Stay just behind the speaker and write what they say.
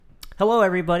Hello,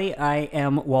 everybody. I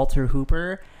am Walter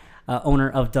Hooper, owner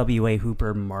of WA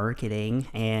Hooper Marketing,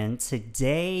 and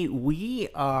today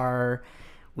we're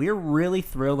really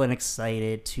thrilled and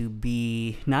excited to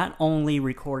be not only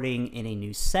recording in a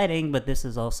new setting, but this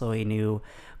is also a new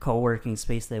co-working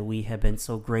space that we have been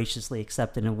so graciously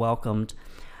accepted and welcomed,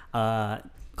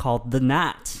 called the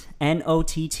Nott,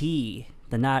 N-O-T-T.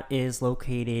 The Nott is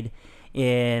located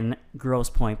in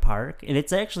Grosse Pointe Park, and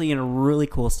it's actually in a really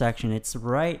cool section. It's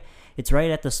right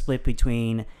at the split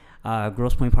between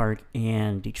Grosse Pointe Park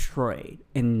and Detroit,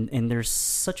 and there's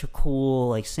such a cool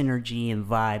like synergy and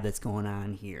vibe that's going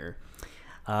on here.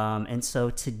 And so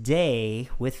today,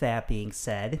 with that being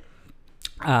said,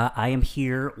 I am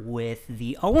here with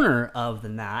the owner of the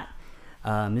Nott,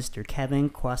 Mr. Kevin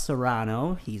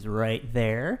Quasarano. He's right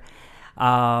there.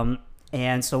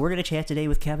 And so we're going to chat today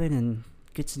with Kevin and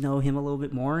get to know him a little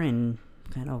bit more and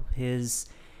kind of his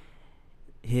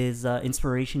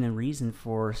inspiration and reason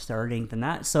for starting the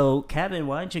Nott. So, Kevin,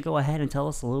 why don't you go ahead and tell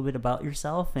us a little bit about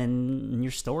yourself and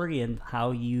your story and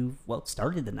how you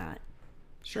started the Nott?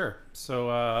 Sure. So,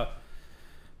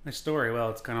 my story, well,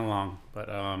 it's kind of long, but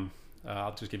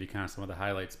I'll just give you kind of some of the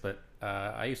highlights. But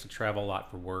I used to travel a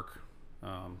lot for work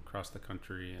across the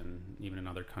country and even in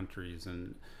other countries.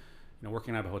 And,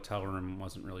 working out of a hotel room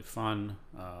wasn't really fun.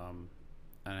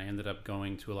 And I ended up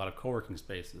going to a lot of co-working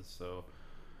spaces. So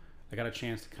I got a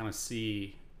chance to kind of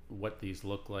see what these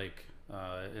look like,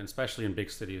 and especially in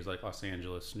big cities like Los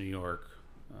Angeles, New York,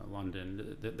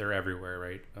 London. They're everywhere,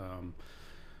 right?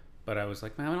 But I was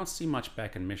like, man, I don't see much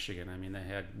back in Michigan. I mean, they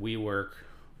had WeWork,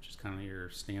 which is kind of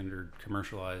your standard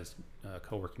commercialized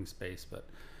co-working space, but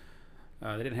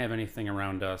they didn't have anything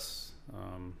around us.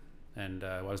 And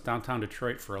I was downtown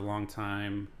Detroit for a long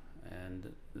time,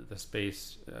 and the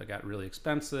space got really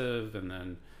expensive, and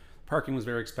then parking was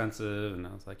very expensive, and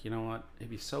I was like, you know what, it'd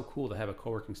be so cool to have a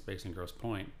co-working space in Grosse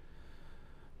Pointe.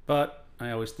 But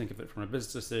I always think of it from a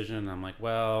business decision. I'm like,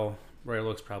 well, Royal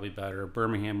Oak's probably better,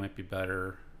 Birmingham might be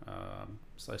better.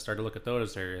 So I started to look at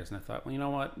those areas, and I thought, well, you know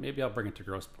what, maybe I'll bring it to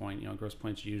Grosse Pointe. Grosse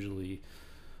Pointe's usually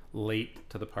late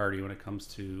to the party when it comes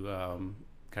to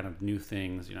kind of new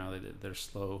things. They're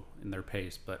slow in their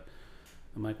pace, but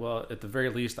I'm like, well, at the very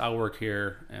least, I'll work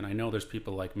here, and I know there's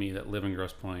people like me that live in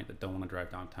Grosse Pointe that don't want to drive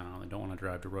downtown, they don't want to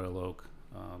drive to Royal Oak.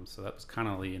 So that was kind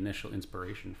of the initial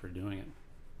inspiration for doing it.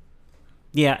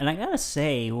 Yeah, and I gotta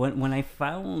say, when I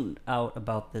found out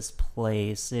about this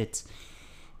place, it's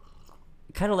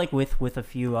kind of like with a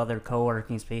few other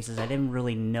co-working spaces. I didn't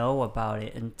really know about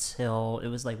it until it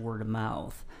was like word of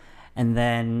mouth, and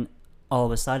then all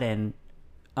of a sudden,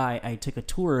 I took a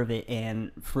tour of it,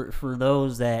 and for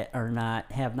those that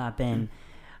have not been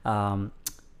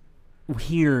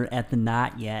here at the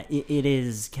Nott yet, it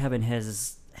is, Kevin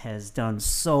has done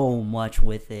so much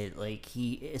with it. Like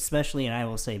especially, and I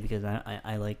will say, because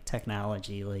I like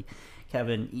technology, like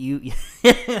Kevin, you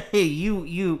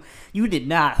you did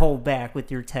not hold back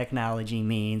with your technology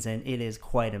means, and it is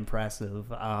quite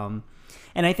impressive. And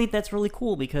I think that's really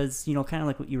cool because kind of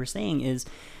like what you were saying is,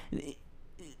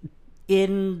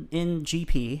 in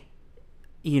GP,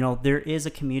 there is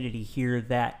a community here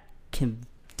that can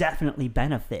definitely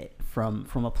benefit from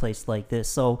a place like this.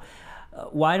 So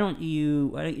why don't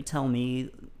you tell me,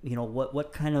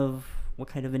 what kind of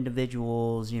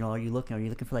individuals, are you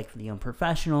looking for, like, for the young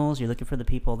professionals? You're looking for the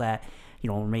people that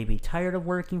are maybe tired of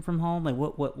working from home? Like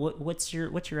what's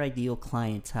your ideal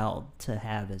clientele to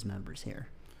have as members here?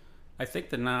 I think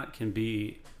the Nott can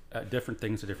be different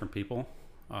things to different people.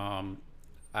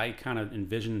 I kind of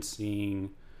envision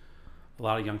seeing a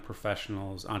lot of young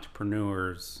professionals,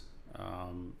 entrepreneurs,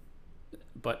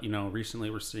 but recently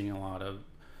we're seeing a lot of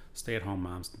stay-at-home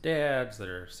moms and dads that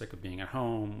are sick of being at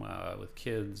home with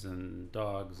kids and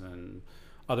dogs and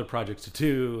other projects to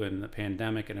do, and the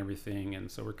pandemic and everything, and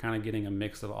so we're kind of getting a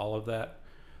mix of all of that.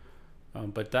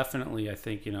 But definitely, I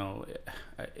think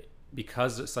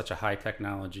because it's such a high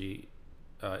technology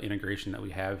integration that we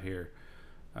have here.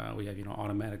 We have,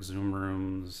 automatic Zoom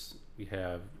rooms. We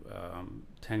have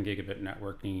 10 gigabit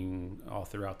networking all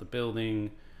throughout the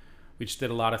building. We just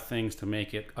did a lot of things to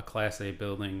make it a Class A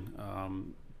building,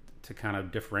 to kind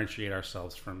of differentiate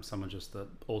ourselves from some of just the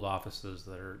old offices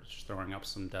that are just throwing up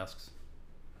some desks.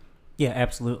 Yeah,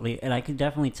 absolutely. And I can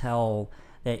definitely tell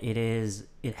that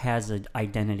it has an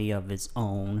identity of its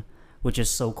own, which is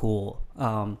so cool.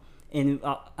 And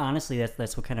honestly,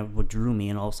 that's what drew me,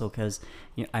 and also because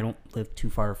I don't live too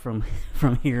far from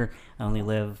here. I only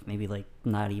live maybe like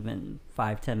not even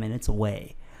 5-10 minutes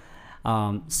away.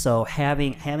 So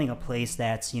having a place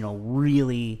that's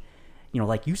really,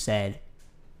 like you said,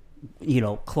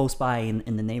 close by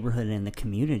in the neighborhood and in the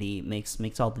community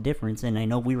makes all the difference. And I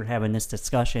know we were having this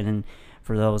discussion, and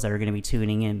for those that are going to be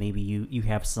tuning in, maybe you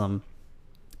have some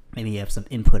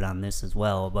input on this as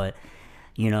well. But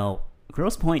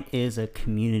Grosse Pointe is a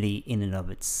community in and of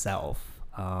itself.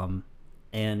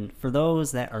 And for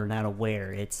those that are not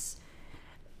aware,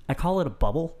 I call it a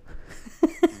bubble.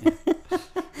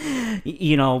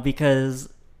 Because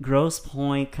Grosse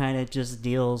Pointe kind of just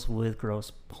deals with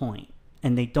Grosse Pointe.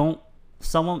 And they don't,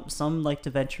 some like to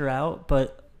venture out,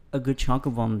 but a good chunk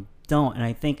of them don't. And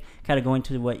I think kind of going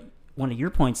to what one of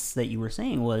your points that you were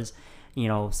saying was,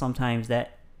 sometimes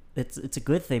that it's a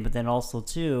good thing, but then also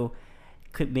too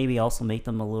could maybe also make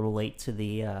them a little late to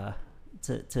the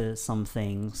to some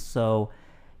things. So,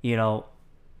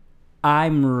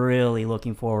 I'm really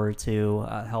looking forward to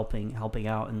helping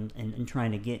out and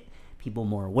trying to get people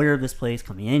more aware of this place,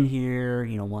 coming in here,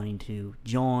 wanting to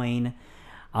join.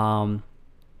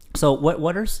 So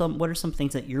what are some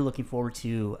things that you're looking forward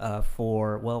to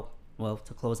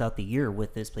to close out the year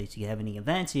with this place? Do you have any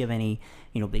events? Do you have any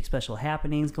big special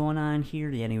happenings going on here?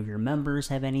 Do any of your members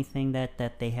have anything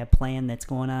that they have planned that's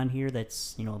going on here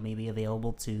that's maybe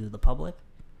available to the public?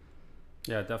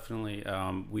 Yeah, definitely.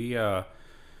 When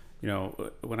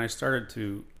I started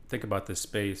to think about this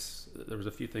space, there was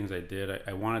a few things I did.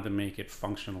 I wanted to make it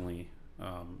functionally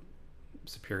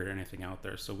superior to anything out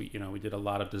there. So we did a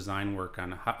lot of design work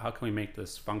on how can we make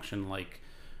this function like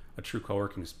a true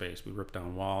co-working space. We ripped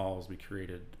down walls. We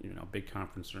created big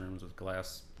conference rooms with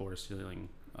glass floor to ceiling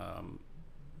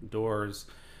doors.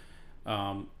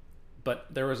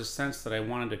 But there was a sense that I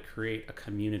wanted to create a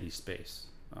community space,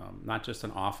 not just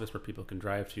an office where people can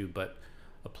drive to, but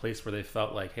a place where they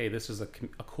felt like, hey, this is a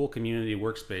cool community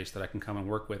workspace that I can come and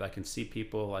work with. I can see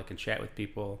people. I can chat with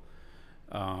people.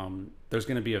 There's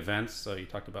going to be events. So you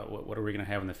talked about what are we going to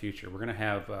have in the future? We're going to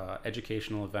have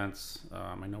educational events.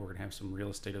 I know we're going to have some real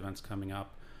estate events coming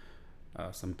up,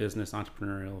 some business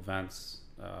entrepreneurial events.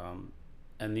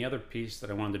 And the other piece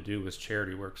that I wanted to do was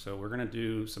charity work. So we're going to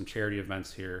do some charity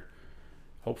events here,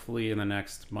 hopefully in the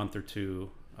next month or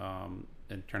two,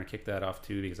 and trying to kick that off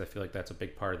too, because I feel like that's a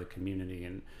big part of the community.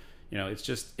 And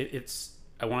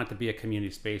I want it to be a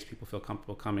community space. People feel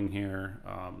comfortable coming here.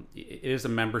 It is a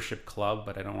membership club,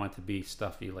 but I don't want it to be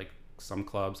stuffy like some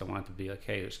clubs. I want it to be like,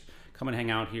 hey, just come and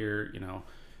hang out here.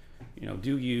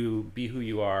 Do you be who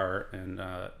you are, and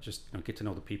just get to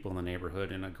know the people in the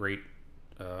neighborhood, and a great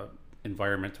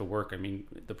environment to work. I mean,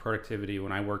 the productivity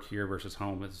when I work here versus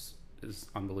home is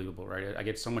unbelievable, right? I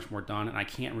get so much more done, and I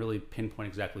can't really pinpoint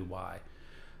exactly why.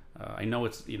 I know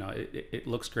it's it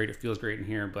looks great, it feels great in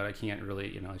here, but I can't really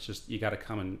it's just you got to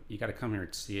come here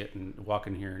to see it and walk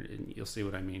in here, and you'll see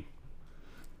what I mean.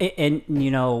 And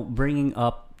bringing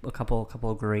up a couple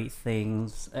of great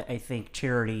things, I think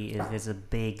charity is a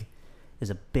big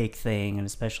thing, and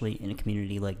especially in a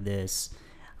community like this,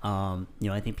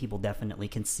 I think people definitely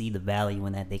can see the value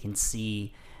in that. They can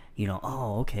see,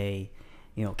 oh, okay.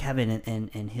 Kevin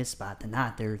and his spot, the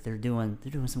Nott, they're doing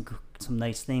some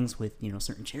nice things with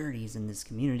certain charities in this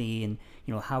community, and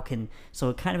so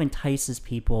it kind of entices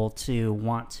people to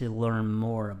want to learn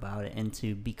more about it and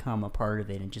to become a part of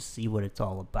it and just see what it's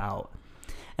all about.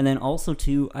 And then also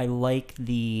too, I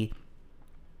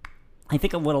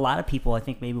think of what a lot of people, I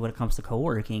think maybe when it comes to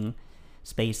co-working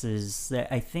spaces,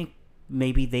 that I think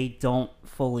maybe they don't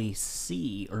fully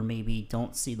see, or maybe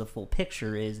don't see the full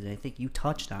picture is, and I think you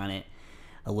touched on it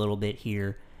a little bit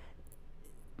here.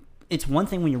 It's one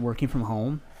thing when you're working from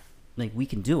home, like we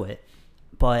can do it,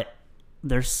 but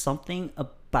there's something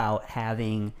about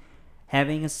having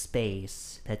a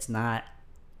space that's not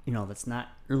your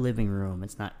living room,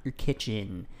 it's not your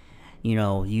kitchen,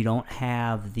 you don't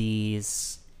have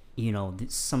these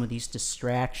some of these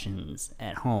distractions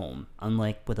at home,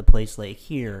 unlike with a place like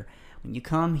here. When you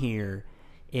come here,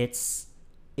 it's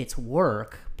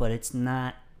work, but it's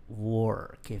not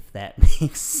work, if that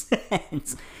makes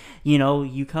sense.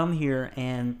 You come here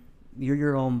and you're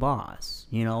your own boss,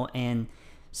 and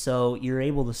so you're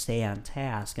able to stay on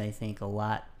task, I think, a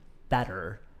lot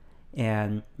better,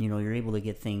 and you're able to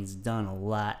get things done a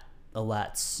lot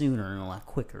sooner and a lot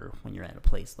quicker when you're at a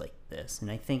place like this. And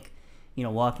I think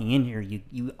walking in here,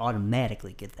 you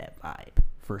automatically get that vibe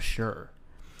for sure.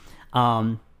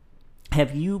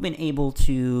 Have you been able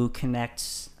to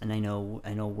connect? And I know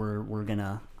we're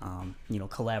gonna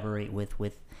collaborate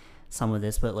with some of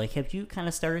this, but like, have you kind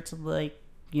of started to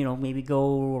maybe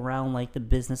go around like the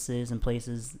businesses and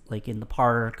places like in the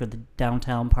park or the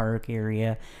downtown park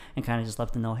area, and kind of just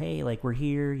let them know, hey, like we're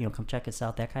here, come check us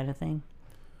out, that kind of thing?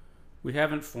 We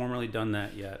haven't formally done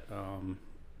that yet.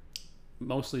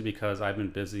 mostly because I've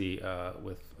been busy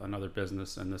with another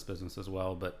business and this business as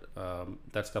well. But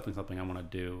that's definitely something I want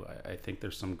to do. I think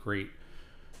there's some great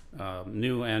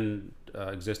new and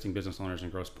existing business owners in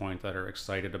Grosse Pointe that are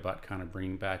excited about kind of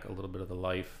bringing back a little bit of the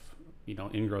life,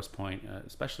 in Grosse Pointe,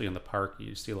 especially in the park.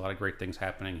 You see a lot of great things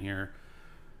happening here,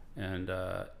 and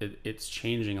it's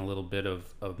changing a little bit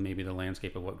of maybe the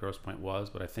landscape of what Grosse Pointe was,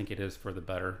 but I think it is for the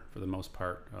better for the most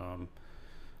part.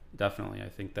 Definitely, I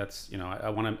think that's I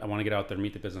want to get out there,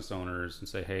 meet the business owners, and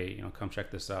say, hey, come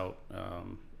check this out.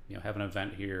 Have an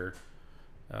event here.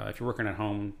 If you're working at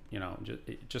home,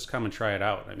 just come and try it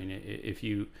out. I mean, if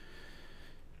you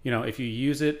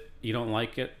use it, you don't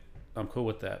like it, I'm cool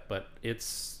with that. But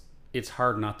it's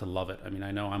hard not to love it. I mean,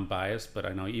 I know I'm biased, but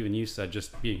I know even you said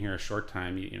just being here a short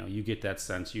time, you get that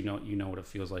sense. You know what it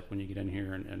feels like when you get in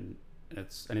here, and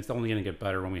it's only going to get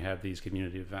better when we have these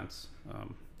community events.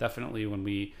 Definitely, when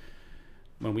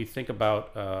we think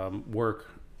about work,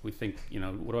 we think,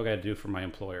 what do I got to do for my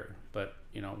employer? But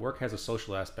work has a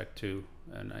social aspect too,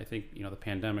 and I think the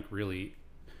pandemic really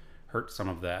hurt some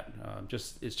of that.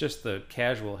 It's just the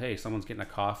casual, hey, someone's getting a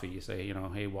coffee. You say,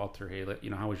 hey Walter, hey,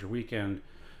 how was your weekend?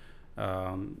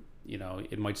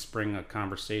 It might spring a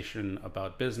conversation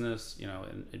about business.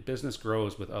 And business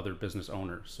grows with other business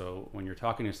owners. So when you're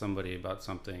talking to somebody about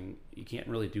something, you can't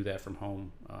really do that from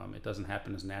home. It doesn't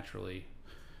happen as naturally,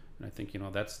 and I think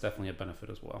that's definitely a benefit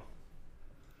as well.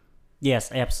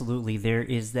 Yes, absolutely. There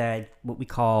is that what we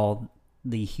call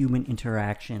the human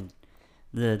interaction,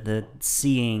 the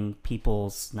seeing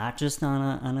people's, not just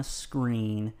on a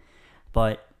screen,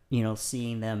 but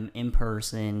seeing them in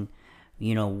person,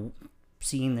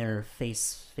 seeing their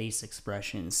face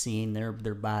expressions, seeing their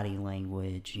body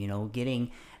language,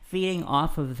 feeding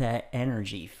off of that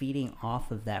energy, feeding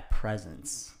off of that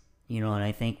presence. And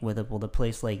I think with a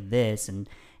place like this and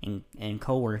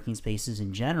co-working spaces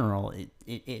in general,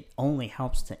 it only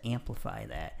helps to amplify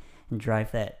that and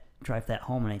drive that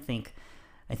home. And I think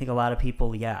a lot of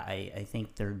people, I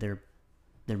think they're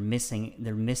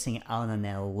missing out on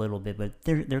that a little bit, but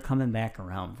they're coming back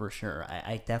around for sure.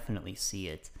 I definitely see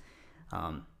it.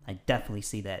 I definitely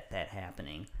see that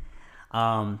happening.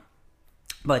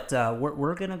 But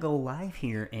we're gonna go live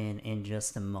here in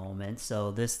just a moment.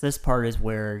 So this part is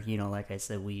where like I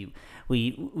said, we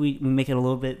make it a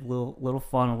little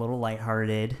fun, a little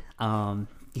lighthearted,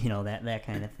 that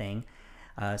kind of thing.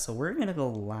 So we're gonna go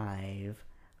live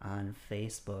on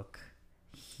Facebook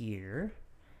here,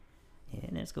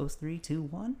 and it goes 3, 2,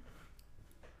 1.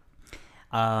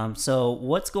 So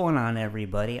what's going on,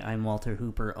 everybody? I'm Walter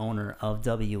Hooper, owner of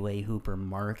WA Hooper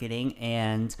Marketing,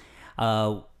 and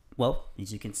well,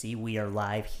 as you can see, we are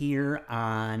live here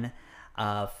on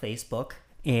Facebook,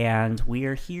 and we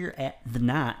are here at the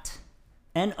Nott,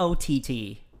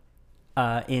 N-O-T-T,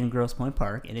 in Grosse Pointe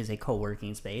Park. It is a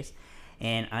co-working space,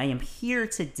 and I am here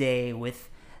today with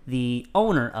the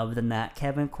owner of the Nott,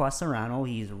 Kevin Quasarano.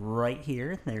 He's right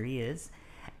here. There he is.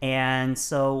 And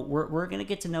so we're going to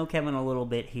get to know Kevin a little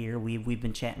bit here. We've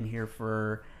been chatting here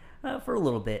for a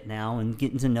little bit now, and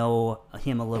getting to know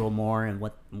him a little more, and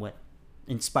what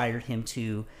inspired him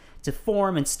to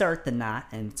form and start the Nott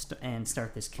and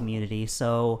start this community.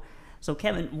 So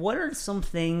Kevin, what are some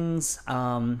things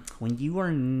when you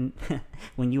are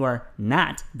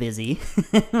not busy,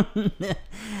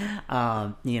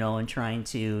 and trying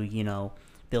to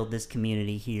build this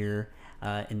community here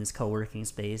in this co-working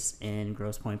space in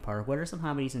Grosse Pointe Park? What are some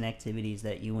hobbies and activities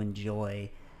that you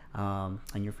enjoy on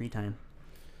your free time?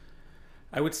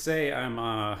 I would say I'm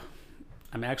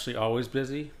actually always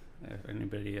busy. If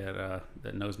anybody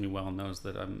that knows me well knows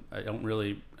that I don't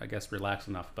really, I guess, relax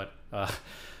enough. But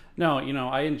no,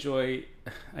 I enjoy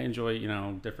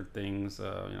different things.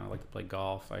 I like to play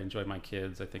golf. I enjoy my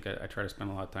kids. I think I try to spend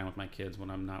a lot of time with my kids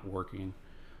when I'm not working.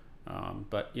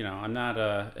 But I'm not.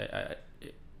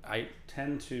 I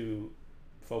tend to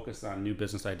focus on new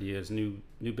business ideas, new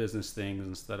business things,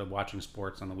 instead of watching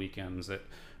sports on the weekends. That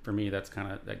for me,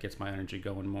 that gets my energy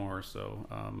going more. So.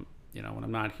 When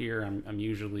I'm not here, I'm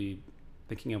usually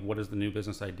thinking of what is the new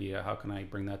business idea, how can I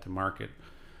bring that to market,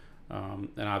 and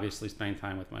obviously spending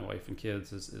time with my wife and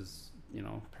kids is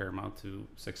paramount to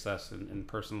success in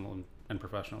personal and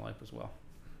professional life as well.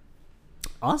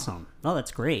 Awesome. Oh,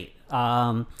 that's great.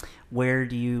 Where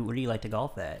do you like to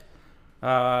golf at?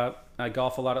 I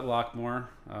golf a lot at Lockmore.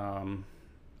 I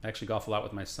actually golf a lot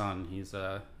with my son.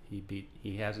 I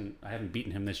haven't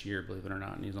beaten him this year, believe it or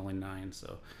not, and he's only 9,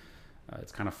 so.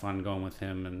 It's kind of fun going with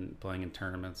him and playing in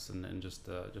tournaments and just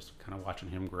kind of watching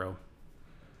him grow.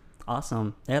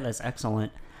 Awesome. Yeah, that's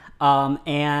excellent.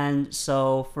 And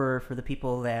so for the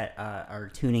people that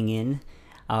are tuning in,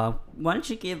 Why don't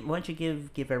you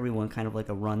give everyone kind of like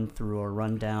a run through or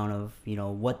rundown of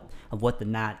what the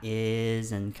Nott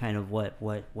is and kind of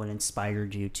what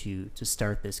inspired you to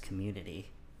start this community?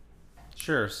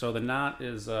 Sure. So the Nott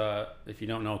is, if you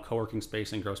don't know, a co-working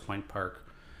space in Grosse Pointe Park.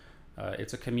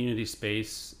 It's a community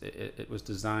space. It was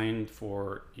designed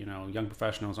for young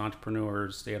professionals,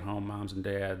 entrepreneurs, stay-at-home moms and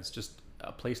dads. Just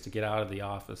a place to get out of the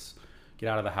office, get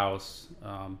out of the house,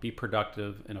 be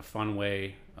productive in a fun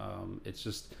way.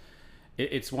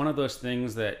 It's one of those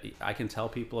things that I can tell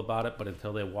people about it, but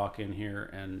until they walk in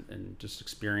here and just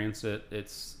experience it,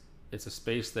 it's a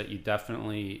space that you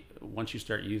definitely, once you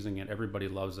start using it, everybody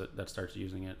loves it that starts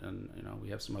using it. And we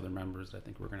have some other members that I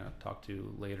think we're going to talk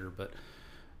to later, but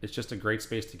it's just a great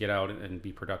space to get out and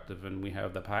be productive. And we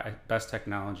have the best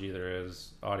technology there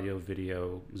is: audio,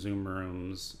 video, Zoom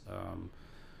rooms,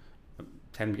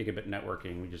 10 gigabit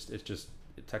networking.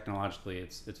 Technologically,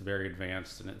 it's very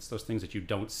advanced, and it's those things that you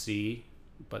don't see,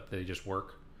 but they just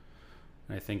work.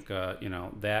 And I think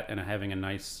that, and having a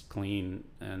nice, clean,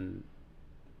 and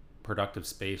productive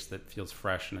space that feels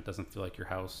fresh and it doesn't feel like your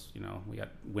house. We got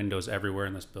windows everywhere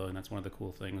in this building. That's one of the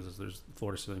cool things, is there's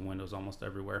floor to ceiling windows almost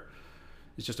everywhere.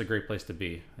 It's just a great place to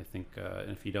be, I think.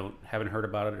 And if you haven't heard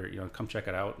about it, or come check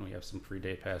it out, and we have some free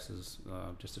day passes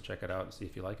just to check it out and see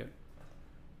if you like it.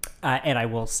 And I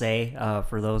will say,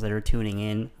 for those that are tuning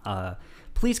in,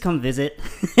 please come visit.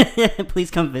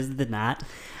 Please come visit the Nott.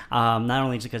 Not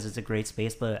only just because it's a great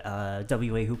space, but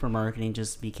WA Hooper Marketing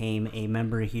just became a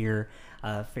member here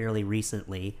fairly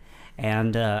recently.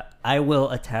 And I will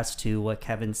attest to what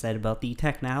Kevin said about the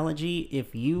technology.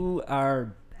 If you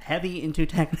are heavy into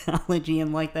technology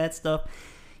and like that stuff,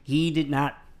 he did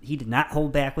not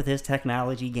hold back with his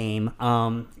technology game.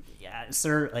 Yeah,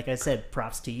 sir, like I said,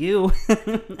 props to you.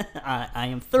 I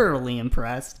am thoroughly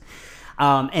impressed.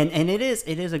 And it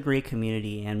is a great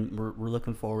community, and we're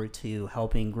looking forward to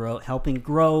helping grow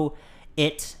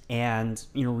it, and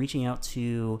reaching out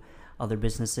to other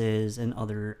businesses and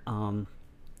other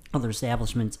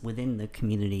establishments within the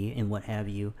community and what have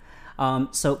you.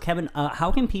 So Kevin,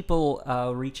 how can people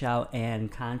reach out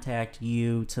and contact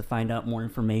you to find out more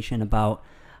information about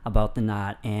the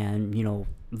Nott and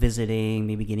visiting,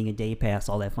 maybe getting a day pass,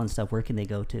 all that fun stuff? Where can they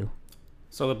go to?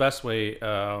 So the best way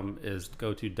is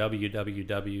go to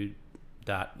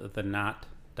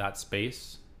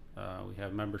www.thenott.space. We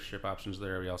have membership options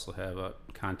there. We also have a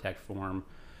contact form.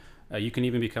 You can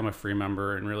even become a free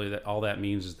member, and really all that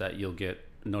means is that you'll get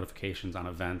notifications on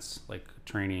events like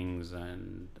trainings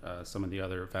and some of the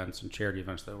other events and charity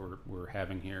events that we're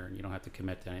having here, and you don't have to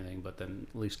commit to anything, but then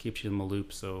at least keeps you in the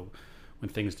loop, so when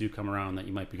things do come around that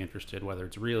you might be interested, whether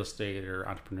it's real estate or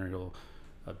entrepreneurial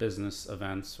business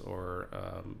events or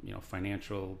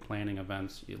financial planning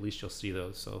events, at least you'll see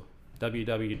those. So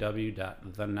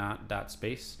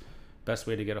www.thenott.space. Best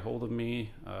way to get a hold of me.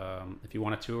 If you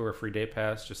want a tour or a free day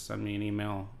pass, just send me an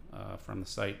email from the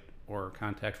site or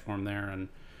contact form there, and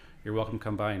you're welcome to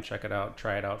come by and check it out,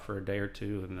 try it out for a day or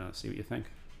two, and see what you think.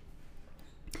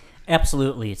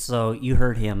 Absolutely. So you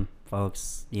heard him,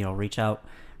 folks. Reach out,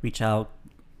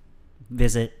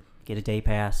 visit, get a day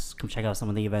pass, come check out some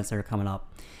of the events that are coming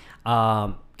up.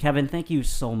 Kevin, thank you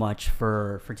so much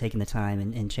for taking the time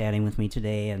and chatting with me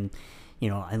today. And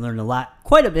I learned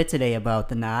quite a bit today about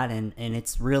the Nott, and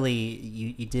it's really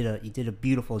you did a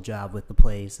beautiful job with the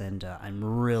place, and I'm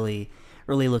really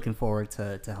looking forward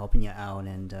to helping you out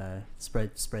and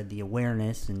spread the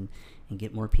awareness and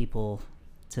get more people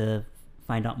to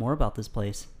find out more about this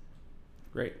place.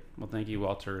 Great. Well, thank you,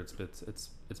 Walter.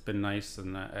 It's been nice,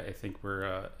 and I think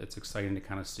it's exciting to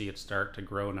kind of see it start to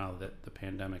grow now that the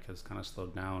pandemic has kind of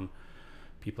slowed down.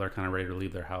 People are kind of ready to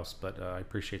leave their house, but I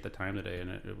appreciate the time today,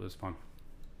 and it was fun.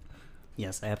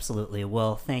 Yes, absolutely.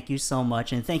 Well, thank you so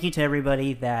much, and thank you to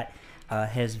everybody that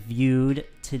has viewed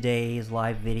today's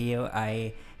live video.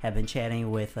 I have been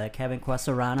chatting with Kevin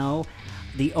Quasarano,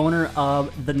 the owner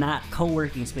of the Nott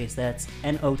co-working space. That's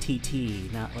Nott,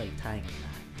 not like tying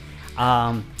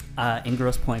a knot, in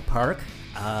Grosse Pointe Park.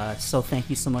 So thank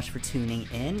you so much for tuning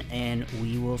in, and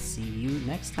we will see you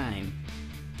next time.